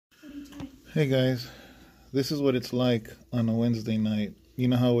Hey guys, this is what it's like on a Wednesday night. You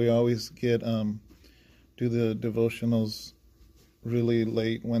know how we always get do the devotionals really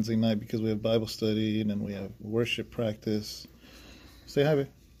late Wednesday night because we have Bible study and then we have worship practice. Say hi, babe.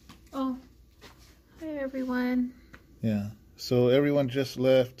 Oh, hi everyone. Yeah. So everyone just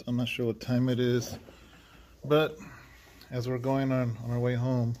left. I'm not sure what time it is, but as we're going on our way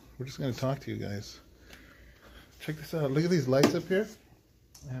home, we're just going to talk to you guys. Check this out. Look at these lights up here,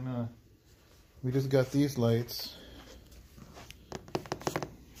 and we just got these lights.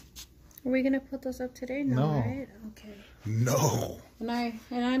 Are we gonna put those up today? No. Right? Okay. No.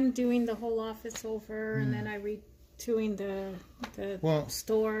 And I'm doing the whole office over, and then I retooling the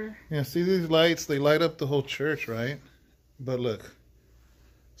store. Yeah. See these lights? They light up the whole church, right? But look,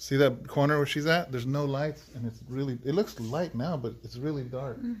 see that corner where she's at? There's no lights, and it looks light now, but it's really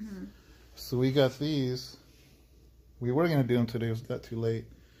dark. Mm-hmm. So we got these. We were gonna do them today. It got too late.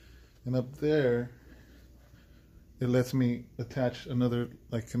 And up there, it lets me attach another,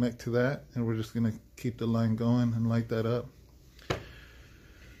 like connect to that, and we're just gonna keep the line going and light that up.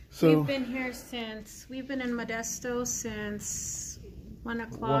 So we've been here we've been in Modesto since 1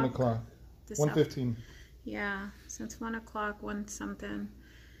 o'clock. 1 o'clock. 1:15. Yeah, since 1 o'clock, 1 something.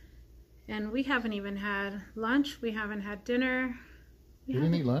 And we haven't even had lunch. We haven't had dinner. You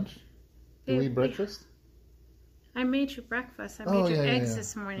didn't eat lunch? Did we eat breakfast? I made you breakfast. I made you eggs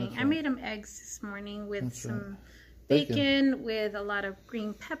this morning. Right. I made them eggs this morning with some bacon, with a lot of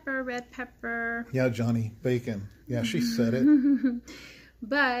green pepper, red pepper. Yeah, Johnny, bacon. Yeah, she said it.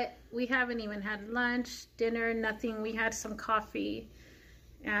 But we haven't even had lunch, dinner, nothing. We had some coffee.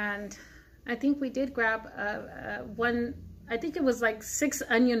 And I think we did grab I think it was like 6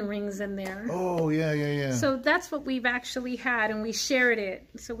 onion rings in there. Oh, yeah. So that's what we've actually had, and we shared it.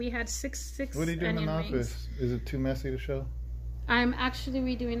 So we had six What are you doing in the office? Rings. Is it too messy to show? I'm actually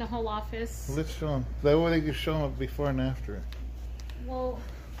redoing the whole office. Well, let's show them. That way they can show them before and after. Well,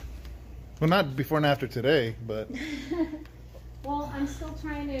 not before and after today, but... Well, I'm still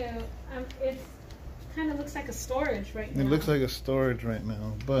trying to... it kind of looks like a storage right now. It looks like a storage right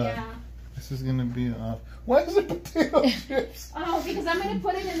now, but... Yeah. This is going to be off. Why is it potato chips? Oh, because I'm going to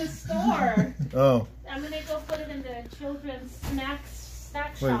put it in the store. Oh. I'm going to go put it in the children's snack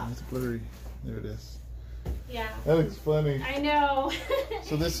shop. Wait, it's blurry. There it is. Yeah. That looks funny. I know.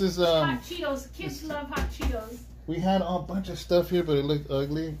 So this is... hot Cheetos. Kids love hot Cheetos. We had a bunch of stuff here, but it looked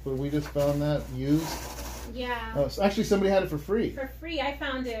ugly. But we just found that used. Yeah. Oh, so actually, somebody had it for free. For free. I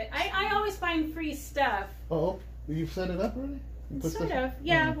found it. I always find free stuff. Oh, you set it up already? Sort of.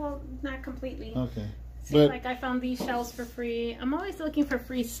 Yeah, well, not completely. Okay. See, like I found these shells for free. I'm always looking for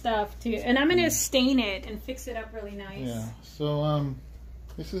free stuff too, and I'm gonna stain it and fix it up really nice. Yeah. So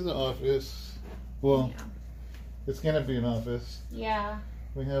this is the office. Well, yeah. It's gonna be an office. Yeah.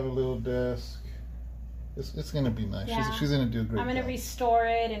 We have a little desk. It's gonna be nice. Yeah. She's gonna do a great job. I'm gonna restore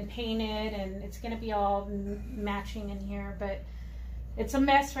it and paint it, and it's gonna be all matching in here. But it's a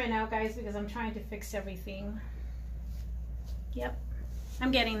mess right now, guys, because I'm trying to fix everything. Yep. I'm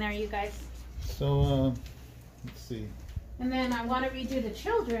getting there, you guys. So, let's see. And then I want to redo the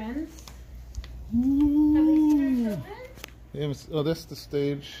children's. Have we seen our children? Yeah, that's the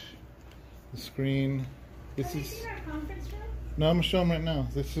stage, the screen. Have you seen our conference room? No, I'm going to show them right now.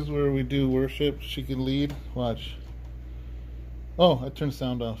 This is where we do worship. She can lead. Watch. Oh, I turned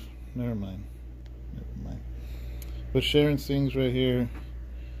sound off. Never mind. But Sharon sings right here,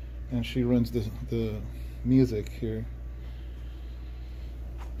 and she runs the music here.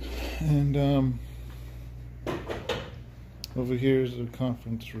 And over here is the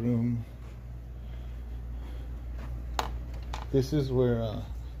conference room. This is where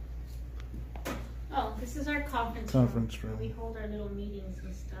this is our conference room. We hold our little meetings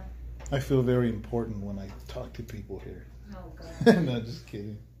and stuff. I feel very important when I talk to people here. Oh God. No, just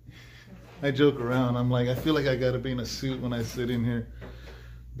kidding. I joke around. I'm like, I feel like I got to be in a suit when I sit in here.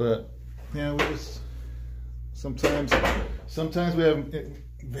 But yeah, we just sometimes we have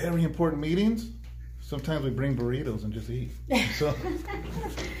very important meetings. Sometimes we bring burritos and just eat. So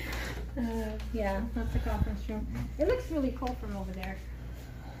yeah, that's the conference room. It looks really cool from over there.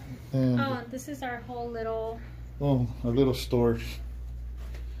 And this is our whole little a little store.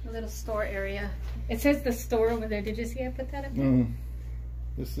 A little store area. It says the store over there. Did you see I put that up there?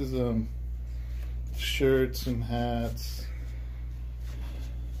 This is shirts and hats.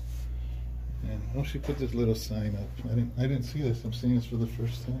 And she put this little sign up. I didn't see this. I'm seeing this for the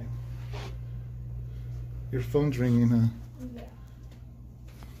first time. Your phone's ringing, huh? Yeah.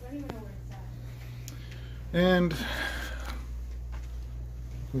 I don't even know where it's at. And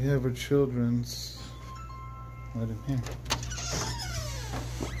we have our children's right in here.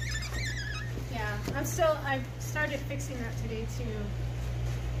 I've started fixing that today too.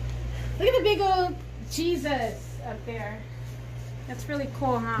 Look at the big old Jesus up there. That's really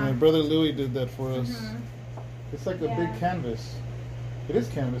cool, huh? Yeah, Brother Louis did that for us. Mhm. It's like a big canvas. It is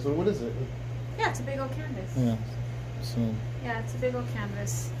canvas, or what is it? Yeah, it's a big old canvas. Yeah. So. Yeah, it's a big old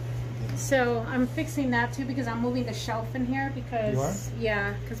canvas. So I'm fixing that too because I'm moving the shelf in here because You are?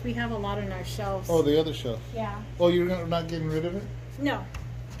 yeah, because we have a lot on our shelves. Oh, the other shelf. Yeah. Oh, you're not getting rid of it? No.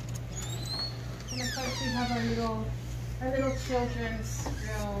 And of course we have our little children's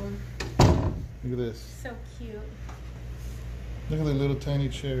room. Look at this. So cute. Look at the little tiny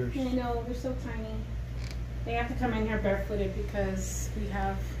chairs. I know, they're so tiny. They have to come in here barefooted because we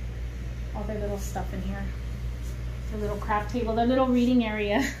have all their little stuff in here. The little craft table, their little reading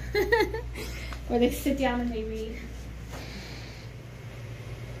area where they sit down and they read.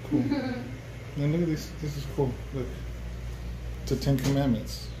 Cool. And look at this. This is cool. Look. It's the 10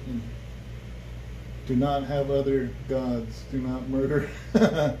 Commandments. Do not have other gods. Do not murder.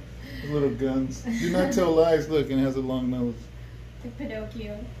 Little guns. Do not tell lies. Look, and it has a long nose. Like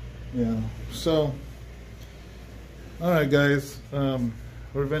Pinocchio. Yeah. So, all right, guys.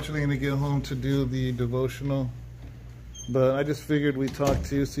 We're eventually going to get home to do the devotional. But I just figured we'd talk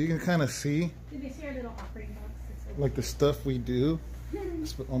to you so you can kind of see Did they see our little offering box? like the stuff we do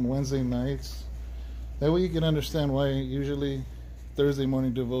on Wednesday nights. That way you can understand why usually Thursday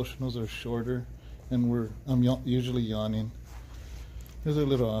morning devotionals are shorter and I'm usually yawning. There's a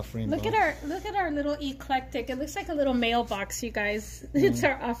little offering box. Look at our little eclectic. It looks like a little mailbox, you guys. It's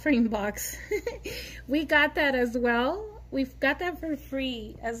our offering box. We got that as well. We've got that for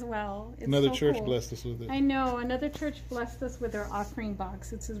free as well. It's another so church cool. blessed us with it. I know. Another church blessed us with their offering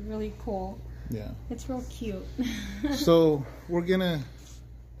box. It's really cool. Yeah. It's real cute. So are we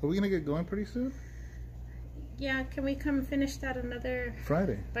gonna get going pretty soon? Yeah, can we come finish that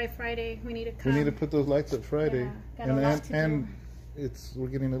Friday. by Friday? We need to come. We need to put those lights up Friday. Yeah, got a lot to do. We're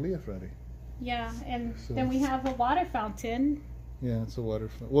getting Aaliyah Friday. Yeah, and So- then we have a water fountain. Yeah, it's a water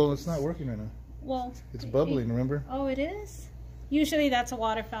fountain. Well, it's not working right now. Well, It's bubbling, remember? Oh, it is? Usually that's a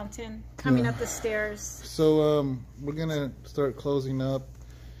water fountain coming Yeah. up the stairs. So we're gonna start closing up,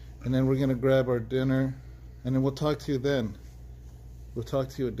 and then we're gonna grab our dinner, and then we'll talk to you then. We'll talk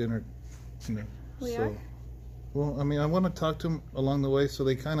to you at dinner. You know. We are? Well, I mean, I want to talk to them along the way, so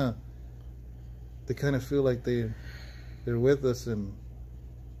they kind of feel like they're with us, and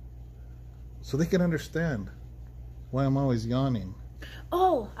so they can understand why I'm always yawning.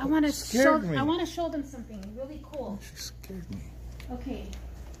 Oh, I want to Scared me. show them something really cool. She scared me. Okay.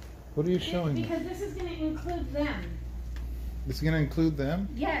 What are you showing me? Because this is going to include them. It's gonna include them?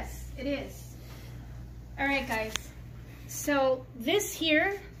 Yes, it is. All right, guys. So this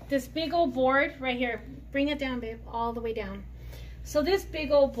big old board right here, bring it down, babe, all the way down. So this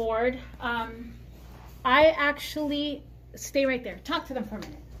big old board, I actually, stay right there. Talk to them for a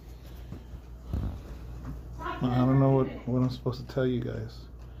minute. I don't know what I'm supposed to tell you guys,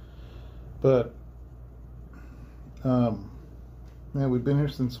 but yeah, we've been here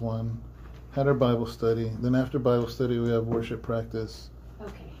since 1, had our Bible study, then after Bible study we have worship practice.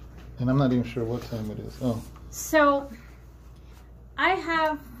 Okay. And I'm not even sure what time it is. Oh. So I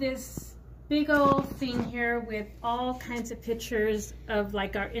have this big old thing here with all kinds of pictures of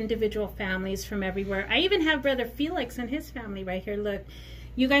like our individual families from everywhere. I even have Brother Felix and his family right here. Look,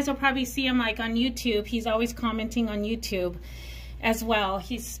 you guys will probably see him like on YouTube. He's always commenting on YouTube as well.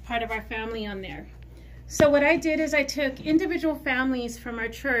 He's part of our family on there. So what I did is I took individual families from our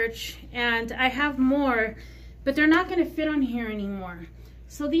church, and I have more, but they're not going to fit on here anymore.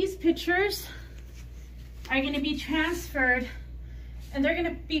 So these pictures are going to be transferred, and they're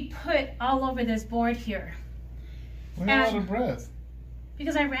going to be put all over this board here. We're out of breath.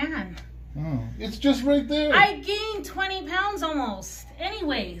 Because I ran. Oh, it's just right there. I gained 20 pounds almost.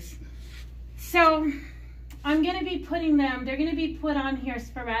 Anyways, so I'm going to be putting them, they're going to be put on here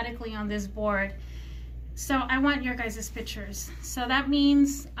sporadically on this board. So I want your guys' pictures. So that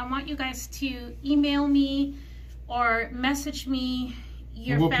means I want you guys to email me or message me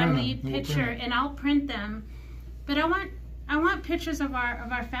your family picture, and I'll print them. But I want pictures of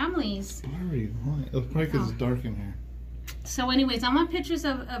our families. Blurry. Why? Oh, probably because it's dark in here. So anyways, I want pictures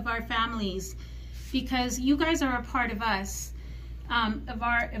of our families, because you guys are a part of us, of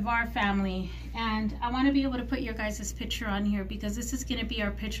our family, and I want to be able to put your guys' picture on here because this is going to be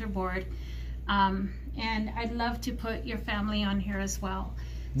our picture board, and I'd love to put your family on here as well.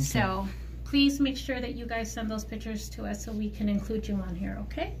 Okay. So please make sure that you guys send those pictures to us so we can include you on here,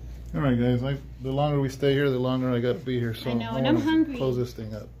 okay? All right, guys. The longer we stay here, the longer I got to be here. So I know, and I'm hungry. Close this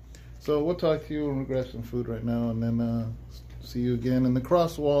thing up. So we'll talk to you and we'll grab some food right now, and then see you again in the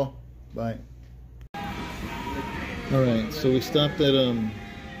cross wall. Bye. All right, so we stopped at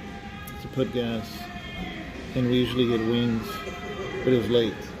to put gas, and we usually get wings, but it was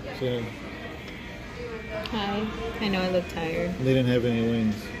late, so Hi. I know I look tired. they didn't have any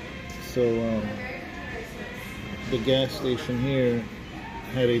wings. So the gas station here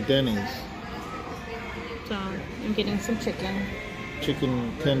had a Denny's. So I'm getting some chicken.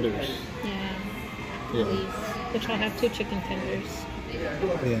 Chicken tenders. Yeah. Yeah. Please. Which I'll have 2 chicken tenders.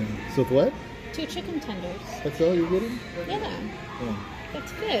 Yeah. So what? 2 chicken tenders. That's all you're getting? Yeah. Yeah.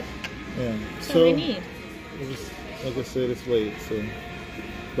 That's good. Yeah. That's all we need. We're just, like I said, it's late, so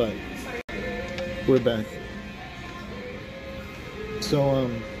but we're back. So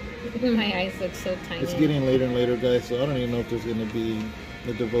My eyes look so tiny. it's getting later and later, guys, so I don't even know if there's gonna be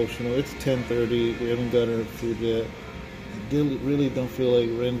a devotional. It's 10:30, we haven't got our food yet. I really don't feel like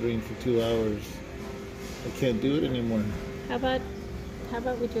rendering for 2 hours. I can't do it anymore. How about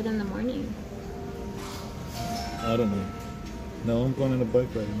we do it in the morning? I don't know. No, I'm going on a bike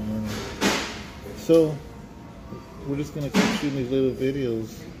ride in the morning. So we're just gonna keep shooting these little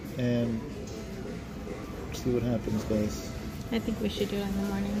videos and see what happens, guys. I think we should do it in the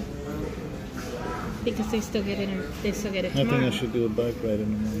morning. Because they still get it I tomorrow. think I should do a bike ride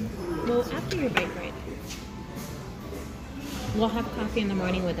in the morning. Well, after your bike ride. We'll have coffee in the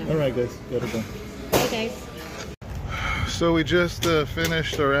morning with them. Alright, guys, gotta go. Bye, guys. So we just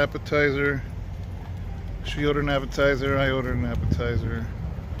finished our appetizer. She ordered an appetizer, I ordered an appetizer.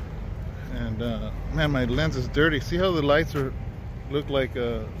 And man, my lens is dirty. See how the lights look like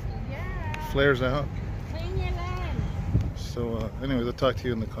flares out? Clean your lens. So anyways, I'll talk to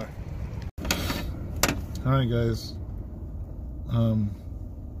you in the car. Alright, guys.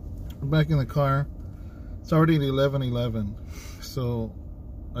 We're back in the car. It's already 11:11. So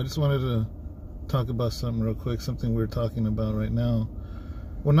I just wanted to talk about something real quick, something we're talking about right now.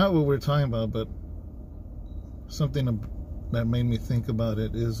 Well, not what we're talking about, but something that made me think about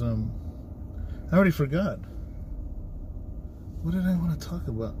it is I already forgot. What did I want to talk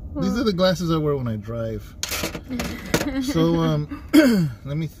about? Well, these are the glasses I wear when I drive. So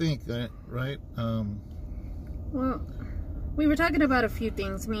let me think, right? Well, we were talking about a few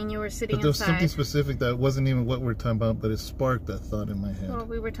things. Me and you were sitting But there was something inside. specific that wasn't even what we're talking about, but it sparked that thought in my head. Well,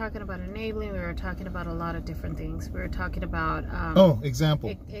 we were talking about enabling. We were talking about a lot of different things. We were talking about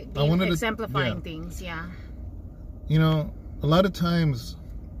example. I wanted exemplifying things. Yeah. You know, a lot of times,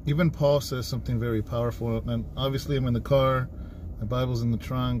 even Paul says something very powerful. And obviously, I'm in the car. My Bible's in the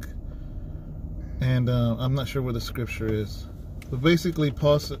trunk, and I'm not sure where the scripture is. But basically,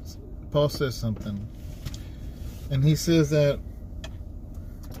 Paul says something. And he says that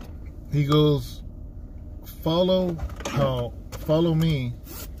he goes, follow me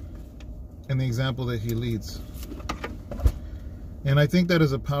in the example that he leads. And I think that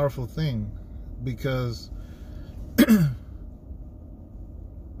is a powerful thing, because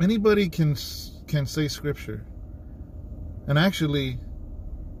anybody can say scripture. And actually,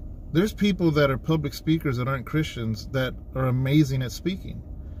 there's people that are public speakers that aren't Christians that are amazing at speaking.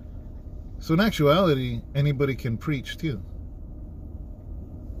 So in actuality, anybody can preach too.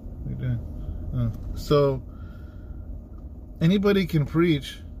 So anybody can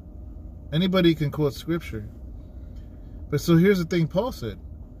preach, anybody can quote scripture. But so here's the thing Paul said.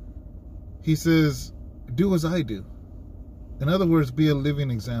 He says, do as I do. In other words, be a living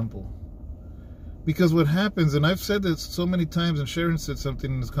example. Because what happens, and I've said this so many times, and Sharon said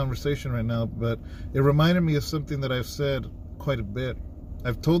something in this conversation right now, but it reminded me of something that I've said quite a bit.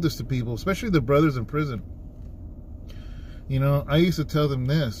 I've told this to people, especially the brothers in prison. You know, I used to tell them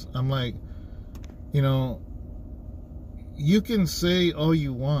this. I'm like, you know, you can say all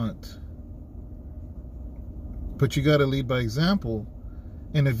you want, but you got to lead by example.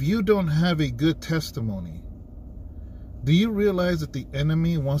 And if you don't have a good testimony, do you realize that the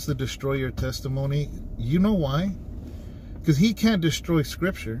enemy wants to destroy your testimony? You know why? Because he can't destroy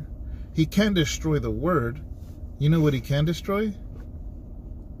scripture. He can't destroy the word. You know what he can destroy?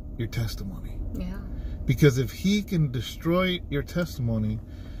 Your testimony. Yeah. Because if he can destroy your testimony,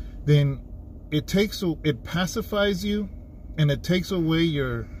 then it pacifies you, and it takes away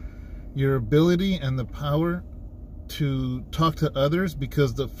your ability and the power to talk to others,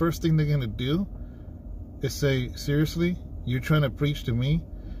 because the first thing they're going to do is say, seriously, you're trying to preach to me?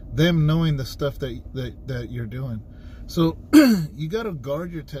 Them knowing the stuff that you're doing. So you got to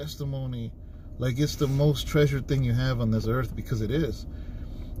guard your testimony like it's the most treasured thing you have on this earth, because it is.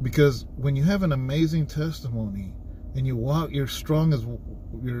 Because when you have an amazing testimony and your walk is strong in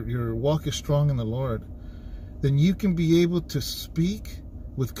the Lord, then you can be able to speak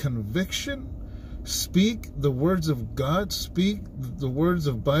with conviction, speak the words of God, speak the words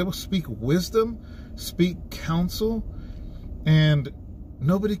of Bible, speak wisdom, speak counsel, and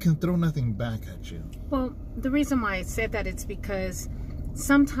nobody can throw nothing back at you. Well, the reason why I said that is because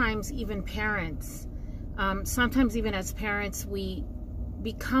sometimes even parents, sometimes even as parents, we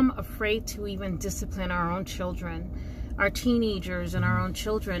become afraid to even discipline our own children, our teenagers and our own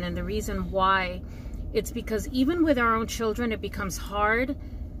children. And the reason why, it's because even with our own children, it becomes hard,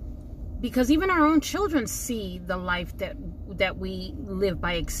 because even our own children see the life that we live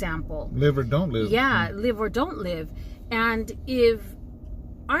by example. Live or don't live. Yeah, live or don't live. And if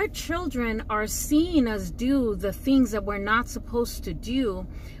our children are seeing us do the things that we're not supposed to do,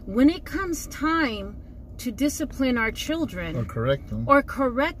 when it comes time to discipline our children or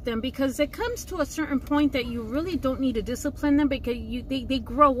correct them, because it comes to a certain point that you really don't need to discipline them, because they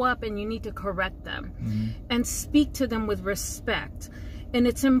grow up and you need to correct them and speak to them with respect. And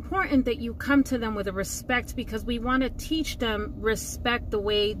it's important that you come to them with a respect, because we want to teach them respect the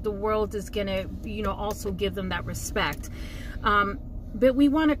way the world is going to, you know, also give them that respect. But we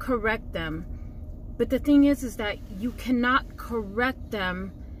want to correct them. But the thing is that you cannot correct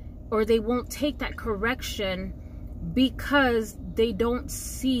them, or they won't take that correction, because they don't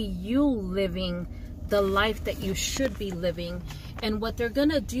see you living the life that you should be living. And what they're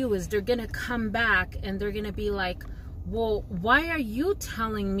going to do is they're going to come back and they're going to be like, well, why are you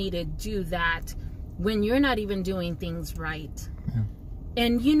telling me to do that when you're not even doing things right? Yeah.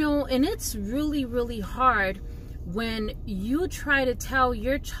 And, you know, and it's really, really hard when you try to tell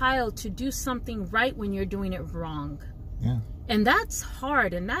your child to do something right when you're doing it wrong. Yeah. And that's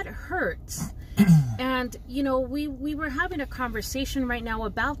hard and that hurts. And, you know, we were having a conversation right now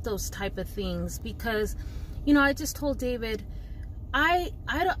about those type of things, because, you know, I just told David, I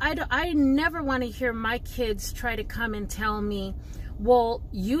never want to hear my kids try to come and tell me, well,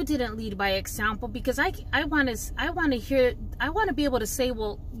 you didn't lead by example, because I want to be able to say,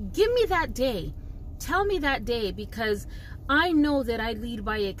 well, give me that day. Tell me that day, because I know that I lead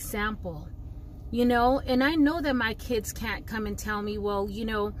by example. You know, and I know that my kids can't come and tell me, well, you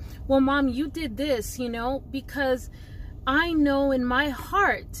know, well, Mom, you did this, you know, because I know in my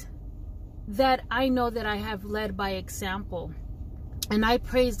heart that I know that I have led by example. And I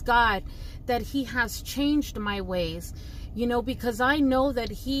praise God that He has changed my ways, you know, because I know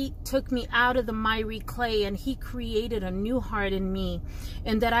that He took me out of the miry clay and He created a new heart in me,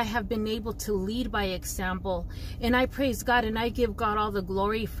 and that I have been able to lead by example. And I praise God and I give God all the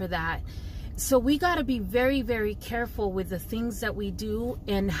glory for that. So we got to be very, very careful with the things that we do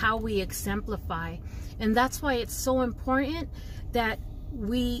and how we exemplify. And that's why it's so important that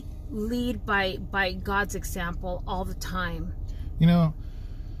we lead by God's example all the time. You know,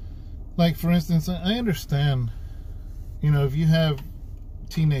 like, for instance, I understand, you know, if you have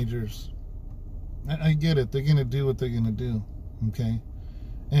teenagers, I get it. They're going to do what they're going to do. Okay.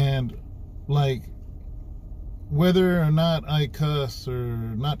 And like, whether or not I cuss or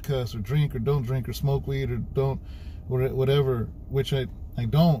not cuss or drink or don't drink or smoke weed or don't, or whatever, which I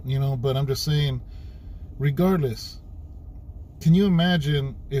don't, you know, but I'm just saying, regardless, can you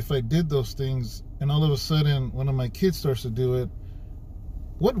imagine if I did those things and all of a sudden one of my kids starts to do it?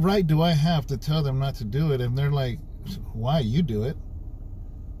 What right do I have to tell them not to do it? And they're like, why? You do it.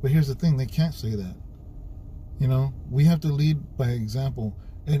 But here's the thing, they can't say that. You know, we have to lead by example.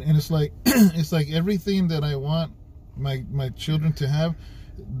 And it's like it's like everything that I want my children to have,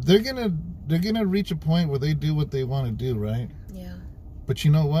 they're gonna reach a point where they do what they want to do, right? Yeah. But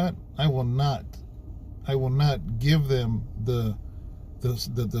you know what? I will not give them the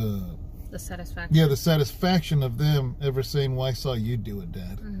satisfaction. Yeah, the satisfaction of them ever saying, "Well, I saw you do it,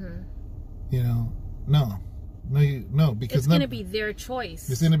 Dad." Mm-hmm. You know, no, because it's going to be their choice.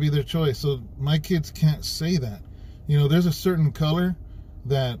 It's going to be their choice. So my kids can't say that. You know, there's a certain color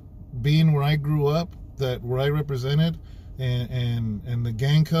that, being where I grew up, that where I represented, and the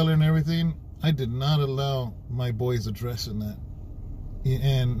gang color and everything, I did not allow my boys to dress in that.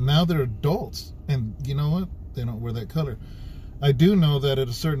 And now they're adults, and you know what? They don't wear that color. I do know that at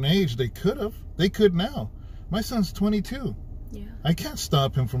a certain age they could have. They could now. My son's 22. Yeah. I can't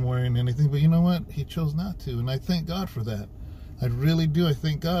stop him from wearing anything, but you know what? He chose not to, and I thank God for that. I really do. I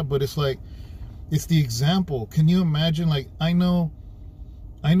thank God. But it's like, it's the example. Can you imagine? Like, I know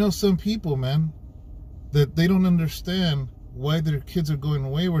some people, man, that they don't understand why their kids are going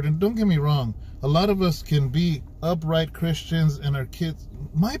wayward. And don't get me wrong, a lot of us can be upright Christians, and our kids,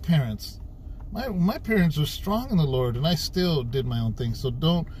 my parents are strong in the Lord, and I still did my own thing. So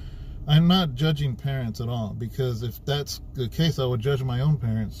I'm not judging parents at all, because if that's the case, I would judge my own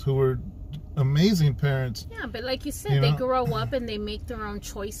parents who were amazing parents. Yeah, but like you said, they grow up and they make their own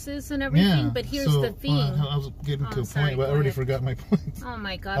choices and everything. Yeah, But here's the thing. I was getting to a point, but I already forgot my point. Oh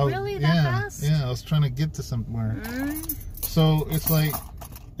my God, really? That fast? Yeah, I was trying to get to somewhere. So it's like,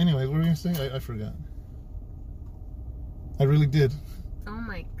 anyway, what were you going to say? I forgot. I really did. Oh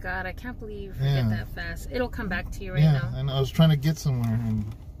my God, I can't believe you forget that fast. It'll come back to you right now. Yeah, and I was trying to get somewhere.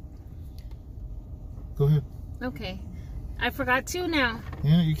 And... Go ahead. Okay. I forgot too now.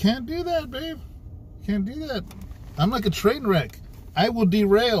 Yeah, you can't do that, babe. You can't do that. I'm like a train wreck. I will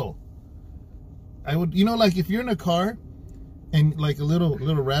derail. I would, you know, like if you're in a car and like a little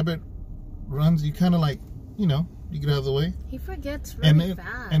rabbit runs, you kind of like, you know, you get out of the way. He forgets really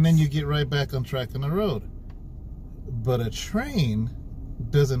fast. And then you get right back on track on the road. But a train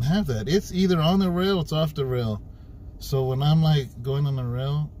doesn't have that. It's either on the rail or it's off the rail. So when I'm like going on the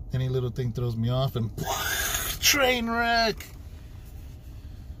rail, any little thing throws me off and train wreck.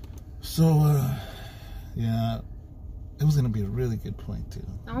 So, yeah, it was going to be a really good point, too.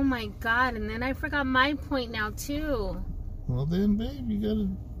 Oh, my God. And then I forgot my point now, too. Well, then, babe, you got to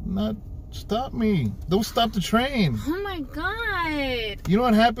not stop me. Don't stop the train. Oh, my God. You know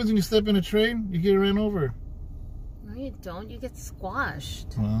what happens when you step in a train? You get ran over. No, you don't. You get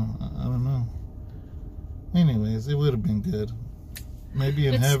squashed. Well, I don't know. Anyways, it would have been good. Maybe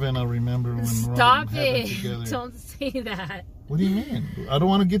in heaven I'll remember when we're all in heaven together. Don't say that. What do you mean? I don't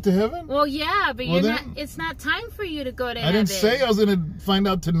want to get to heaven? Well, yeah, but you're not. It's not time for you to go to heaven. I didn't say I was going to find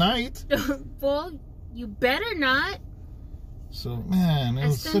out tonight. Well, you better not. So, man, it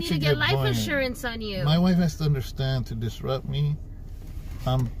was such a good point. I still need to get life insurance on you. My wife has to understand, to disrupt me,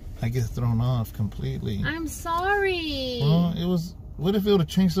 I get thrown off completely. I'm sorry. Well, it was... What if it would have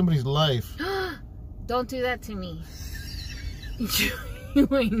changed somebody's life? Don't do that to me. You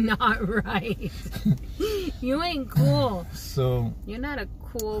ain't not right. You ain't cool. So you're not a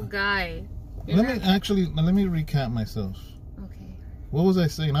cool guy. Let me recap myself. Okay. What was I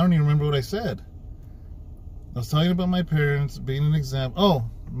saying? I don't even remember what I said. I was talking about my parents being an example.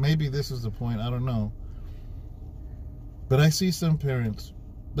 Oh, maybe this is the point. I don't know. But I see some parents.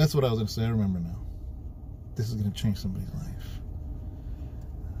 That's what I was going to say. I remember now. This is going to change somebody's life.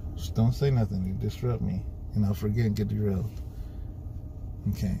 Just don't say nothing. You disrupt me. And I'll forget and get derailed.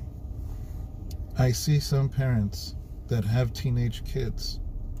 Okay. I see some parents that have teenage kids,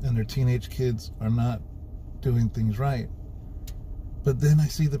 and their teenage kids are not doing things right. But then I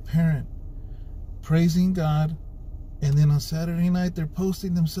see the parent praising God, and then on Saturday night they're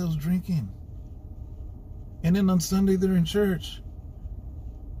posting themselves drinking. And then on Sunday they're in church.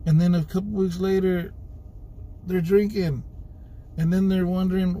 And then a couple weeks later they're drinking. And then they're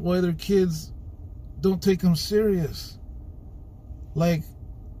wondering why their kids don't take them serious. Like,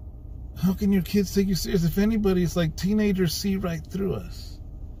 how can your kids take you serious? If anybody, it's like teenagers see right through us.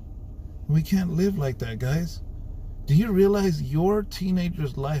 We can't live like that, guys. Do you realize your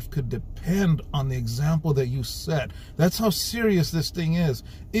teenager's life could depend on the example that you set? That's how serious this thing is.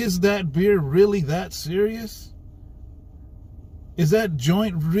 Is that beer really that serious? Is that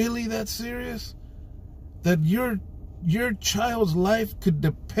joint really that serious? That your child's life could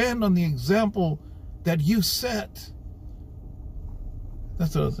depend on the example that you set?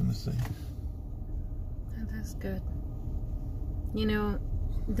 That's what I was going to say. That's good. You know,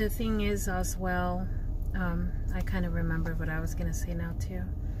 the thing is as well, I kind of remember what I was going to say now too.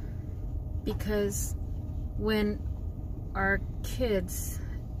 Because when our kids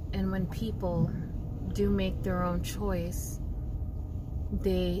and when people do make their own choice,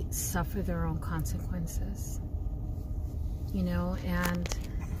 they suffer their own consequences. You know, and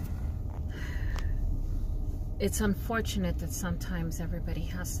it's unfortunate that sometimes everybody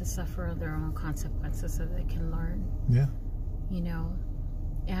has to suffer their own consequences so they can learn. Yeah. You know,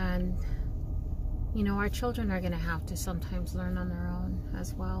 and, you know, our children are going to have to sometimes learn on their own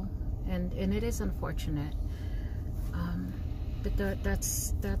as well. And it is unfortunate. But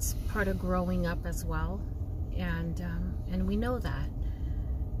that's part of growing up as well. And we know that.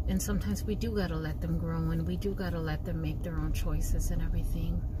 And sometimes we do got to let them grow, and we do got to let them make their own choices and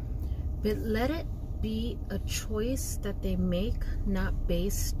everything. But let it be a choice that they make not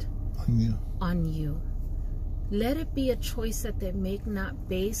based on you. Let it be a choice that they make not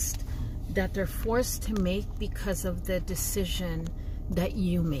based, that they're forced to make because of the decision that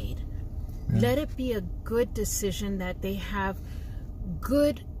you made. Yeah. Let it be a good decision that they have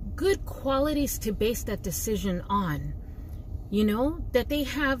good qualities to base that decision on. You know, that they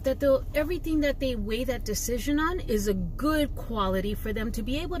have, that everything that they weigh that decision on is a good quality for them to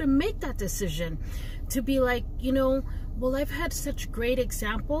be able to make that decision. To be like, you know, well, I've had such great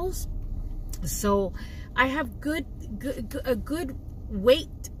examples, so I have a good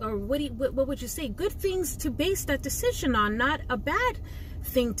weight, or what would you say, good things to base that decision on, not a bad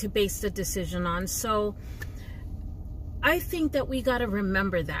thing to base the decision on. So I think that we got to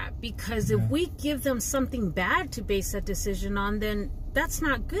remember that, because if we give them something bad to base that decision on, then that's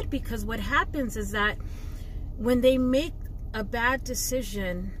not good. Because what happens is that when they make a bad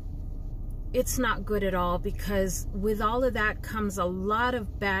decision, it's not good at all, because with all of that comes a lot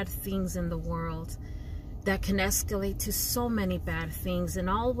of bad things in the world that can escalate to so many bad things. And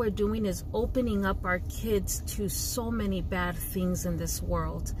all we're doing is opening up our kids to so many bad things in this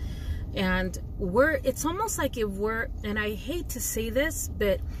world. And it's almost like if we're, and I hate to say this,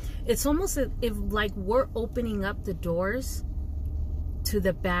 but it's almost as if like we're opening up the doors to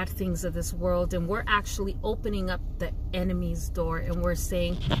the bad things of this world, and we're actually opening up the enemy's door, and we're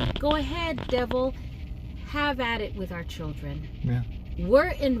saying, go ahead, devil, have at it with our children. Yeah. We're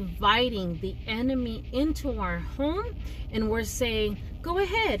inviting the enemy into our home, and we're saying, go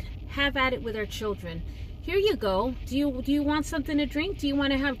ahead, have at it with our children. Here you go. Do you want something to drink? Do you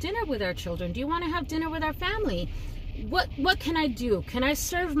want to have dinner with our children? Do you want to have dinner with our family? What can I do? Can I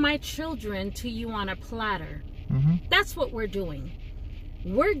serve my children to you on a platter? That's what we're doing.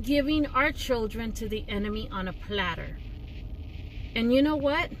 We're giving our children to the enemy on a platter. And you know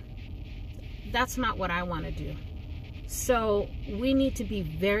what? That's not what I want to do. So we need to be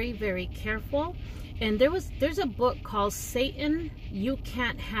very, very careful. And there's a book called Satan, You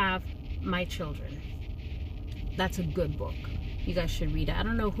Can't Have My Children. That's a good book. You guys should read it. I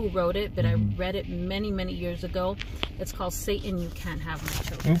don't know who wrote it, but I read it many, many years ago. It's called Satan, You Can't Have My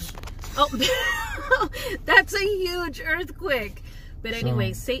Children. Oops. Oh, that's a huge earthquake. But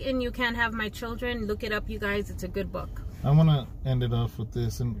anyway, Satan, You Can't Have My Children. Look it up, you guys. It's a good book. I want to end it off with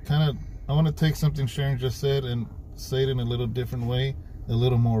this, and I want to take something Sharon just said and say it in a little different way, a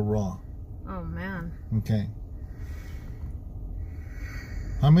little more raw. Oh, man. Okay.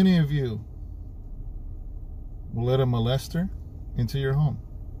 How many of you will let a molester into your home?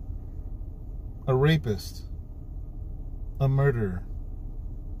 A rapist, a murderer,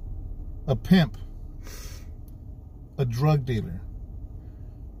 a pimp, a drug dealer.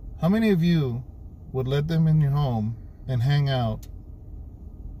 How many of you would let them in your home and hang out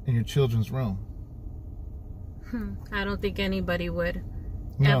in your children's room? I don't think anybody would.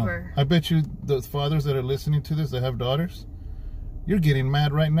 No. Ever. I bet you the fathers that are listening to this that have daughters, you're getting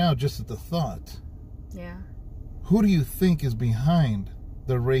mad right now just at the thought. Yeah. Who do you think is behind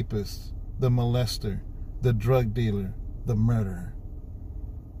the rapist, the molester, the drug dealer, the murderer?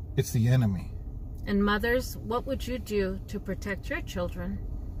 It's the enemy. And mothers, what would you do to protect your children?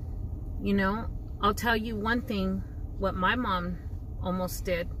 You know, I'll tell you one thing, what my mom almost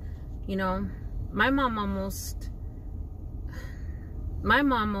did. You know, my mom almost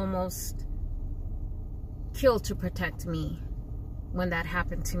killed to protect me when that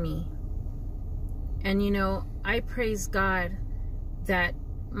happened to me. And you know, I praise God that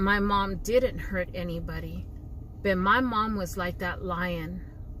my mom didn't hurt anybody, but my mom was like that lion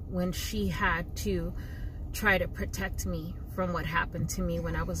when she had to try to protect me from what happened to me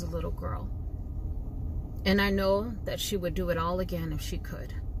when I was a little girl. And I know that she would do it all again if she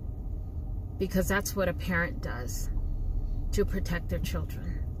could, because that's what a parent does to protect their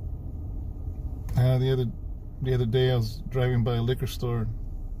children. The other day I was driving by a liquor store,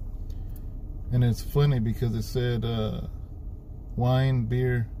 and it's funny because it said wine,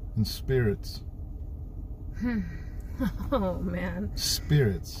 beer, and spirits. Oh, man.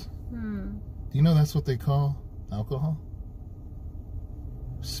 Spirits. Do you know that's what they call alcohol?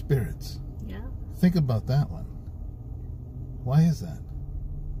 Spirits. Yeah. Think about that one. Why is that?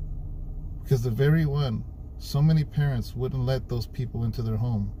 Because the very one, so many parents wouldn't let those people into their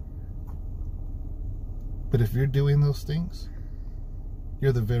home. But if you're doing those things,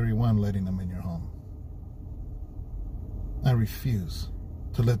 you're the very one letting them in your home. I refuse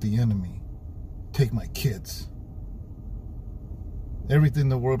to let the enemy take my kids. Everything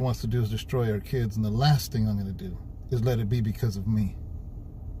the world wants to do is destroy our kids, and the last thing I'm going to do is let it be because of me.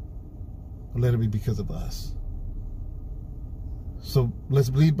 Or let it be because of us. So let's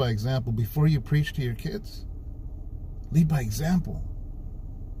lead by example. Before you preach to your kids, lead by example.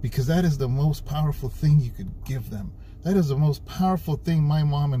 Because that is the most powerful thing you could give them. That is the most powerful thing my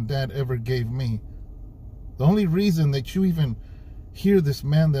mom and dad ever gave me. The only reason that you even hear this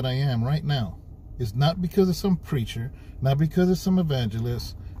man that I am right now is not because of some preacher, not because of some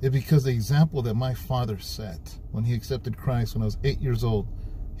evangelist. It's because the example that my father set when he accepted Christ when I was 8 years old.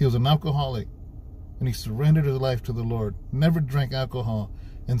 He was an alcoholic, and he surrendered his life to the Lord, never drank alcohol,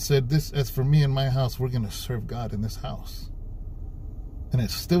 and said, "This, as for me and my house, we're going to serve God in this house." And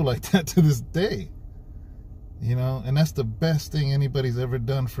it's still like that to this day. You know, and that's the best thing anybody's ever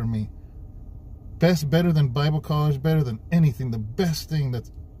done for me. Better than Bible college, better than anything. The best thing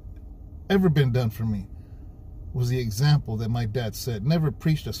that's ever been done for me was the example that my dad set. Never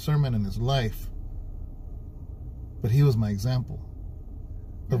preached a sermon in his life, but he was my example.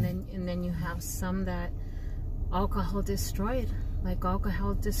 And then you have some that alcohol destroyed. Like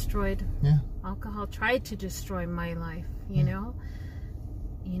alcohol destroyed. Yeah. Alcohol tried to destroy my life, you know.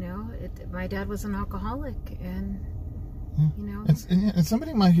 You know, my dad was an alcoholic, and you know. And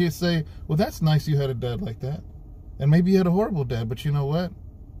somebody might hear say, "Well, that's nice you had a dad like that, and maybe you had a horrible dad, but you know what?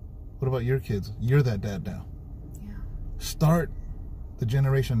 What about your kids? You're that dad now. Yeah. Start the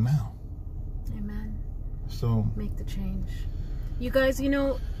generation now. Amen. So make the change, you guys. You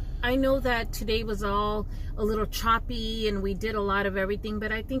know, I know that today was all a little choppy, and we did a lot of everything,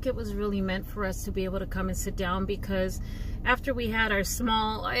 but I think it was really meant for us to be able to come and sit down, because after we had our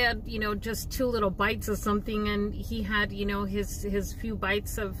I had, you know, just 2 little bites of something, and he had, you know, his few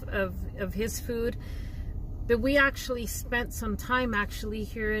bites of his food. But we actually spent some time actually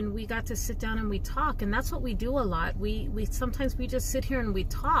here, and we got to sit down and we talk, and that's what we do a lot. We sometimes we just sit here and we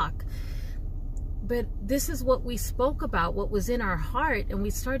talk. But this is what we spoke about, what was in our heart, and we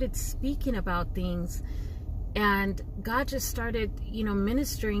started speaking about things, and God just started, you know,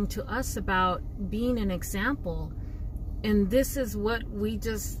 ministering to us about being an example. And this is what we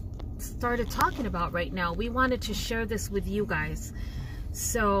just started talking about right now. We wanted to share this with you guys.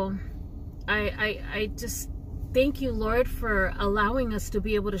 So I just thank you, Lord, for allowing us to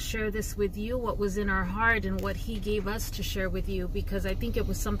be able to share this with you, what was in our heart and what he gave us to share with you, because I think it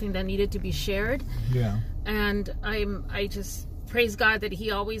was something that needed to be shared. Yeah. And I just praise God that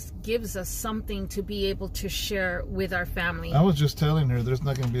he always gives us something to be able to share with our family. I was just telling her there's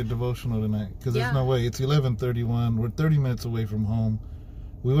not going to be a devotional tonight, because there's no way. It's 11:31. We're 30 minutes away from home.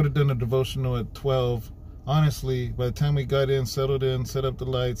 We would have done a devotional at 12. Honestly, by the time we got in, settled in, set up the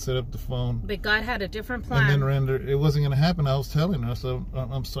lights, set up the phone. But God had a different plan. And then render. It wasn't going to happen. I was telling her, so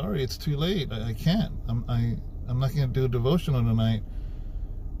I'm sorry, it's too late. I can't. I'm not going to do a devotional tonight.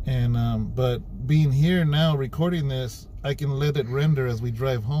 And but being here now, recording this, I can let it render as we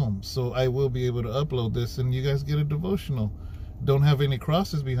drive home. So I will be able to upload this, and you guys get a devotional. Don't have any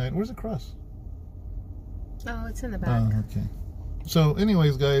crosses behind. Where's the cross? Oh, it's in the back. Oh, okay. So,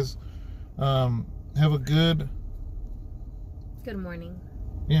 anyways, guys, have a good morning.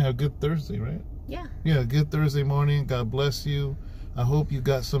 Yeah, a good Thursday, right? Yeah. Yeah, good Thursday morning. God bless you. I hope you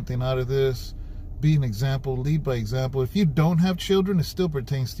got something out of this. Be an example. Lead by example. If you don't have children, it still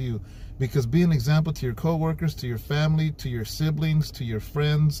pertains to you, because be an example to your co-workers, to your family, to your siblings, to your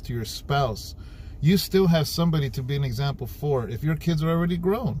friends, to your spouse. You still have somebody to be an example for. If your kids are already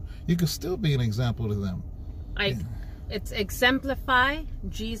grown, you can still be an example to them. It's exemplify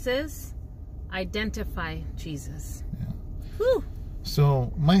Jesus, identify Jesus. Yeah. Whew.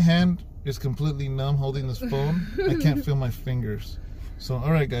 So my hand is completely numb holding this phone. I can't feel my fingers. So,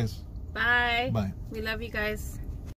 all right, guys. Bye. Bye. We love you guys.